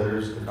several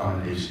letters of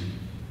commendation.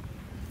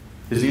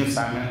 His new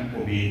assignment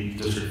will be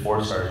District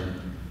 4 Sergeant.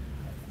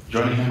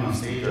 Joining him on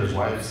stage are his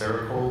wife,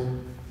 Sarah Coles,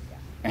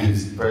 and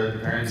his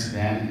parents,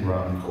 Dan and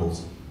Robin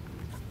Coles.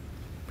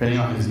 Pinning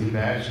on his new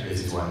badge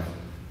is his wife.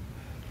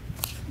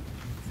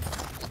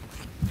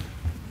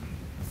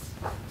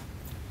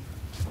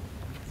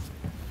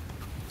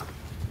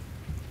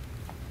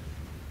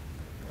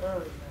 Very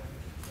nice.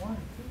 1,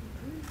 2,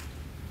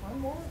 3. One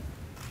more.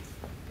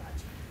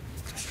 Gotcha.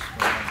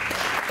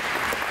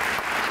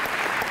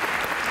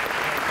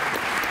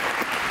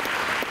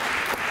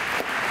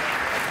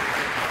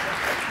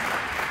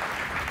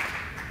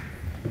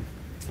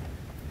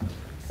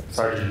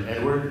 Sergeant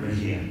Edward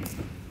Mejia.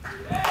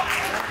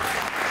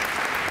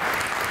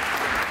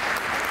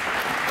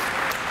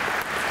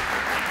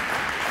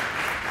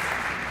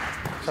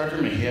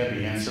 Sergeant Mejia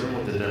began serving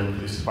with the Denver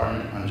Police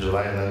Department on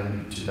July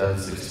 11,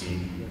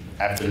 2016,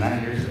 after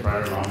 9 years of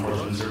prior law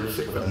enforcement service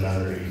with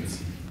another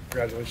agency.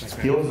 Congratulations,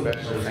 He holds a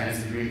Bachelor of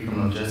Science degree in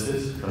Criminal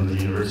Justice from the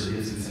University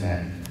of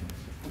Cincinnati.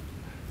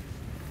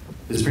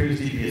 His previous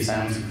DP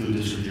assignments include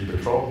District 2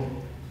 Patrol,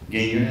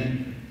 Gang Unit,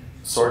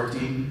 SWORD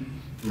Team,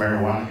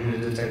 Marijuana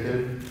Unit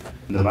Detective,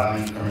 and the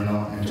Violent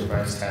Criminal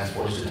Enterprise Task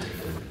Force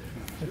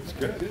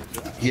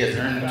Detective. He has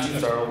earned 2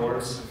 Star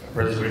Awards, a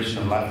Preservation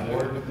of Life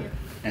Award,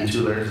 and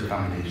 2 letters of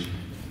commendation.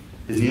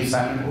 His new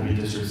assignment will be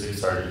District 6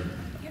 Sergeant.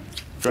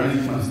 Joining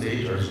him on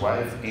stage are his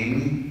wife,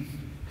 Amy,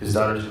 his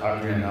daughters,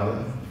 Audrey and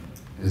Ella,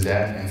 his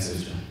dad and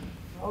sister.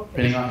 Okay.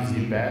 Pinning on his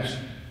new badge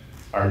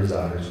are his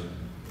daughters.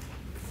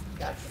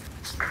 Gotcha.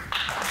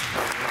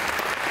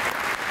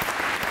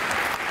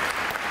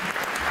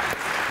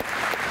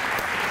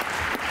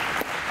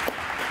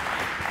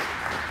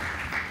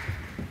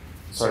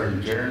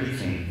 Sergeant Jeremy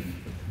King.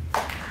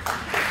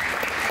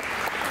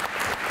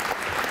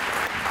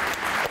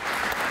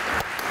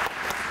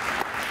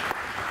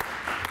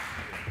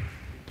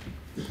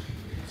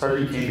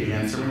 Sergeant King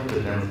began serving with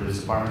the Denver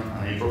Police Department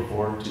on April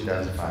 4,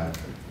 2005.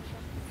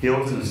 He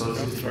holds an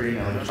associate's degree in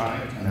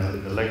electronic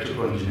and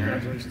electrical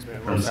engineering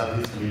from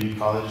Southeast Community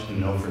College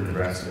in Milford,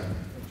 Nebraska.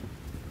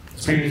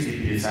 His previous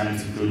DPD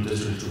assignments include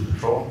District 2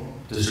 Patrol,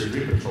 District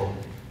 3 Patrol,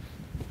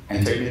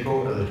 and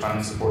Technical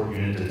Electronic Support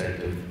Unit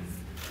Detective.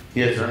 He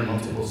has earned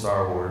multiple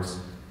STAR awards.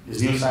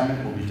 His new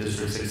assignment will be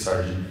District 6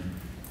 Sergeant.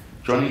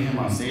 Joining him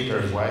on stage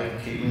are his wife,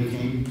 Caitlin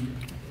King,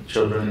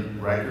 children,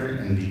 Riker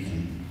and D.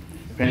 King.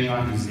 Depending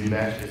on his new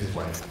badge, is his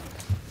wife.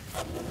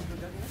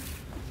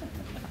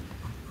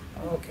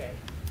 Okay,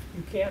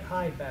 you can't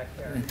hide back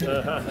there.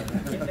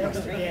 Get next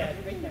to Dad.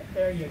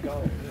 There you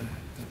go.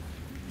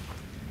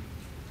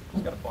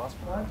 He's got a boss.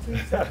 1, 2,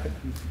 7.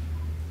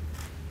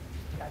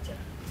 Gotcha.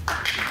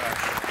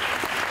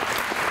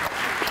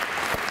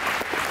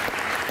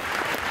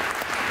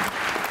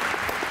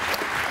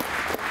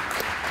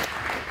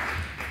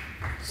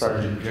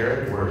 Sergeant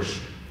Garrett Wersch.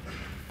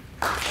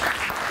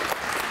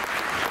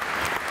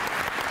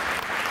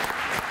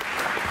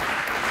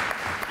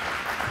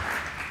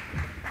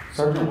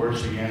 Sergeant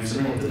Wersch began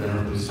serving with the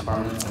Denver Police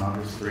Department on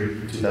August 3,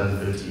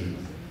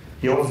 2015.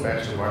 He holds a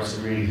Bachelor of Arts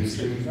degree in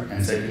History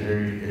and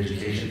Secondary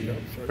Education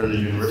from the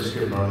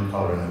University of Northern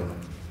Colorado.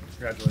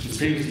 His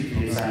previous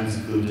DPD assignments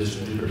include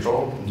District 2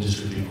 Patrol and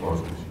District 3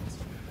 Corps.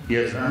 He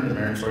has earned the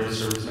Meritorious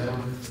Service Medal.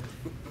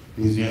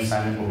 His new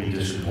assignment will be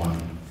District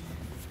 1.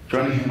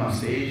 Joining him on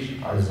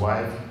stage are his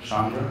wife,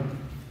 Chandra,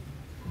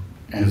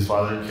 and his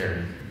father,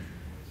 Kerry.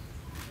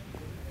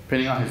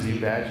 Depending on his new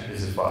badge,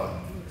 is his father.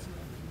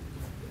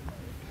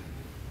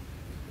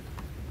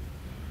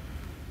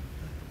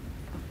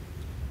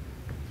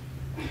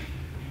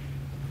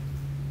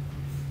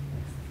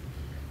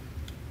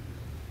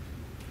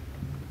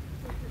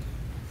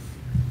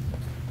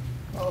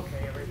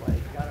 Okay,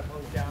 everybody, gotta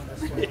move down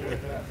this way.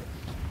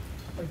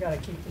 We gotta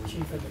keep the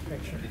chief in the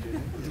picture.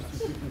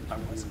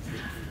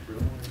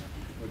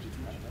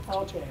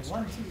 Okay,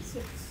 1, 2,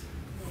 6.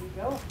 There you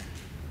go.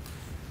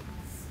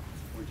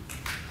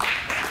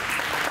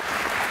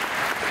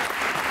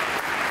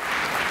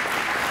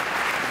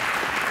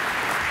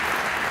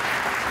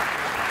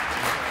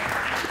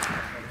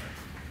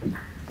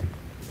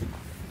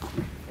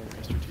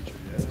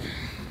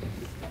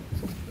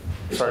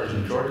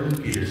 Sergeant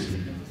Jordan Peterson.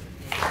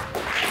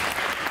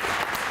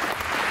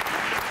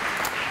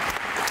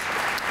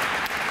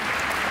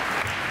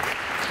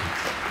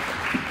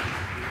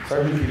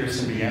 Sergeant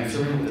Peterson began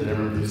serving with the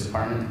Denver Police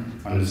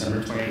Department on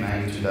December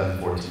 29,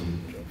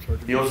 2014.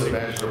 He holds a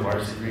Bachelor of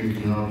Arts degree in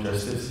Criminal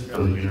Justice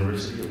from the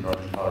University of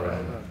Northern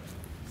Colorado.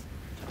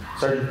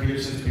 Sergeant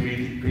Peterson's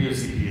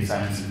previous DPD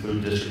assignments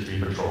include District 3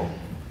 Patrol.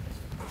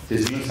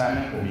 His new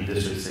assignment will be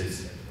District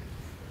 6.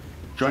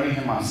 Joining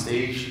him on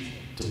stage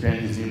to pin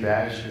his new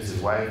badge is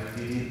his wife,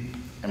 Didi,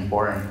 and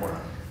Bora.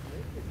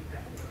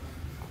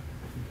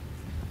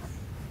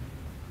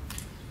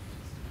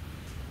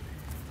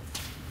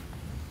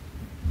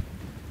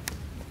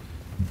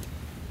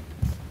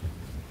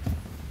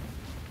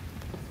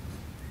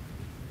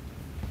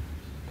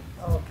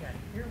 Okay,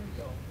 here we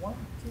go. 1,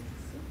 2,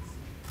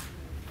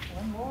 6.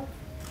 One more.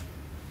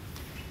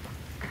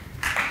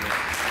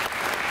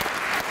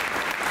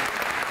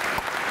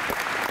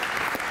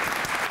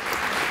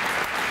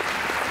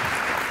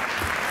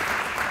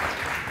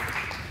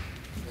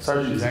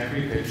 Sergeant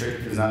Zachary Patrick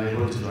is not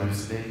able to join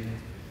us today,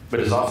 but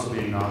is also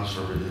being acknowledged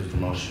for his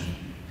promotion.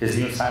 His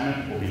new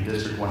assignment will be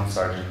District 1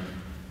 Sergeant.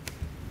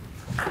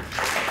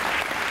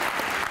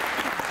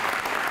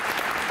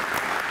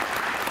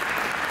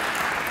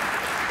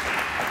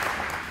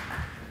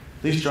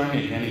 Please join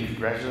me again in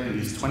congratulating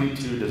these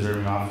 22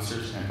 deserving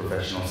officers and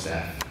professional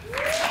staff.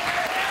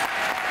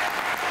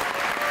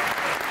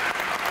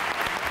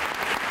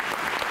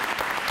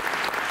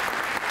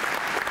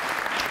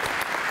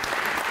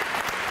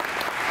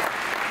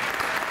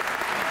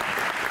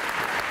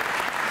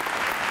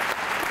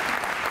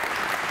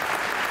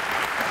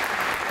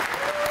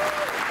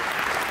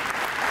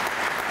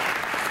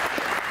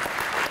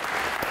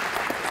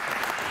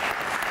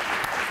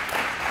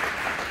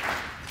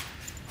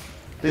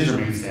 Please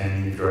remain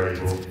standing if you are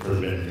able for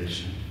the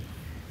benediction.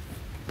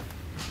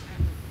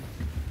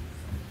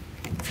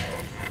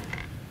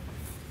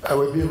 I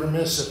would be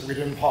remiss if we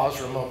didn't pause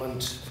for a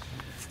moment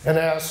and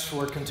ask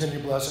for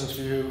continued blessings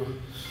for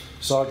you,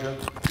 Sergeant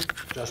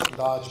Justin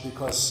Dodge,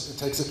 because it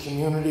takes a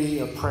community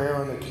of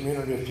prayer and a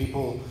community of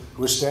people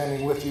who are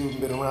standing with you and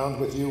been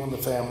around with you and the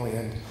family.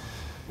 And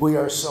we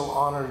are so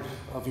honored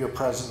of your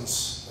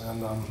presence.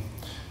 And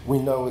we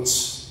know it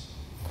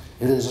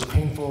is a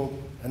painful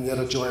and yet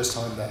a joyous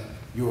time that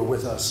you are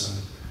with us.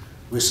 And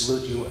we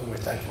salute you and we're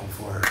thankful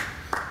for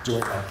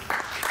doing that.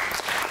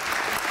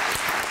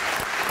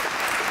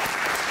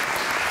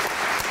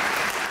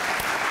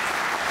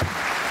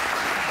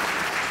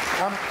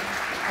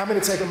 I'm going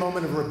to take a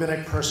moment of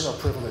rabbinic personal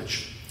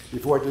privilege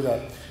before I do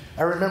that.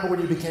 I remember when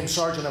you became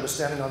sergeant, I was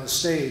standing on the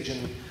stage,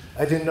 and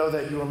I didn't know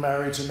that you were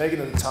married to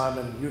Megan at the time,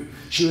 and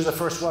she was the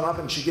first one up,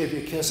 and she gave you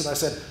a kiss, and I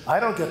said, I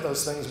don't get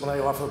those things when I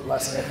offer a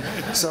blessing.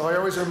 So I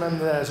always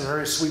remember that as a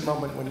very sweet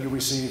moment when you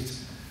received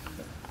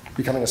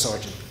becoming a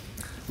sergeant.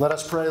 Let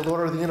us pray.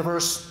 Lord of the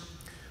universe,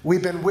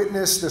 we've been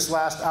witness this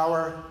last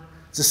hour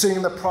to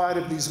seeing the pride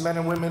of these men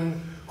and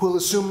women who will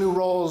assume new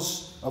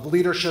roles of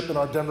leadership in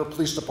our Denver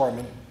Police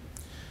Department.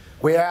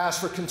 We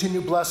ask for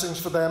continued blessings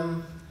for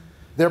them,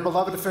 their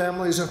beloved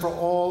families, and for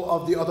all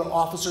of the other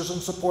officers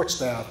and support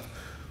staff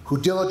who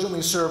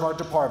diligently serve our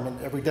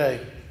department every day.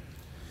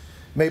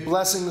 May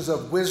blessings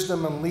of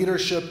wisdom and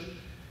leadership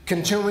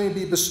continually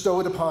be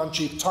bestowed upon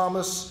Chief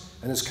Thomas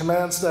and his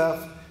command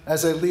staff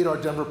as they lead our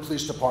Denver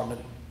Police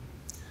Department.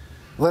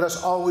 Let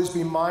us always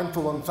be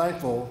mindful and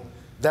thankful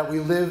that we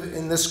live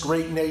in this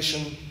great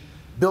nation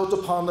built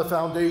upon the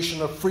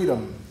foundation of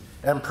freedom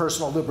and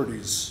personal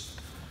liberties.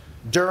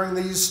 During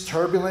these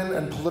turbulent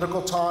and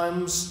political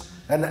times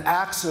and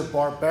acts of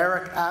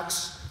barbaric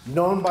acts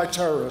known by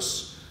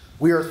terrorists,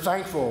 we are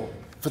thankful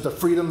for the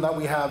freedom that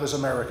we have as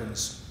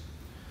Americans.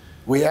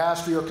 We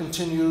ask for your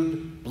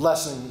continued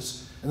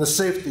blessings and the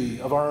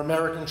safety of our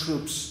American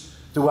troops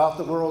throughout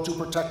the world to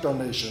protect our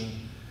nation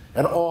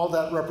and all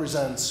that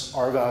represents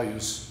our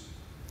values.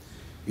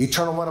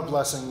 Eternal One of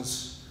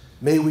blessings,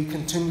 may we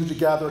continue to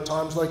gather at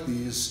times like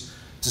these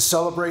to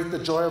celebrate the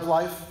joy of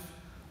life,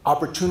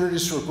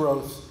 opportunities for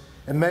growth,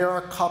 and may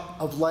our cup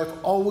of life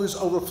always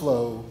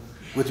overflow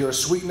with your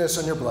sweetness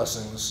and your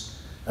blessings.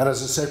 And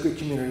as a sacred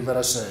community, let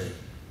us say,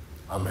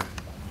 Amen.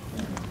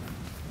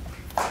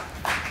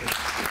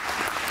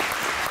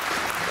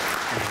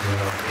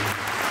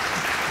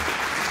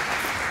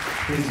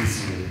 Please be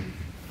seated.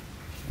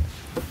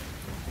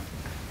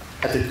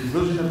 At the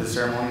conclusion of the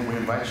ceremony, we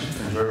invite you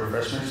to enjoy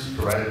refreshments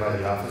provided by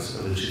the Office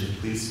of the Chief of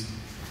Police.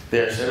 They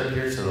are set up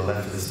here to the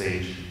left of the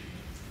stage.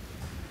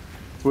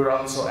 We would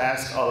also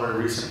ask all our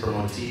recent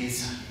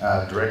promotees,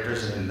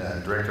 directors, and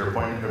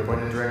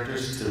appointed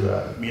directors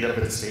to meet up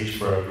at the stage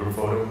for a group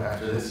photo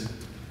after this.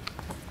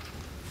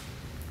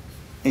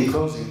 In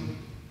closing,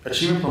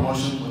 achieving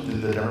promotion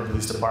within the Denver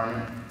Police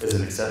Department is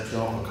an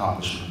exceptional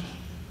accomplishment.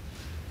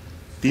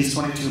 These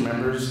 22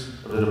 members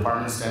of the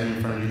department standing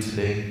in front of you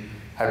today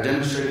have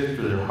demonstrated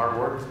through their hard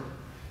work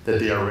that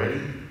they are ready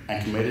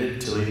and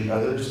committed to leading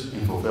others in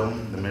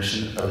fulfilling the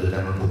mission of the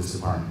Denver Police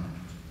Department.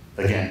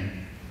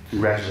 Again,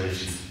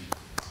 congratulations.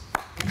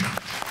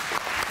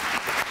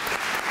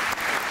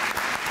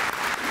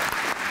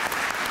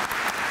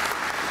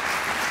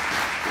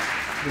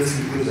 This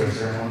concludes our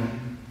ceremony.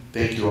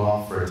 Thank you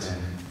all for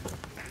attending.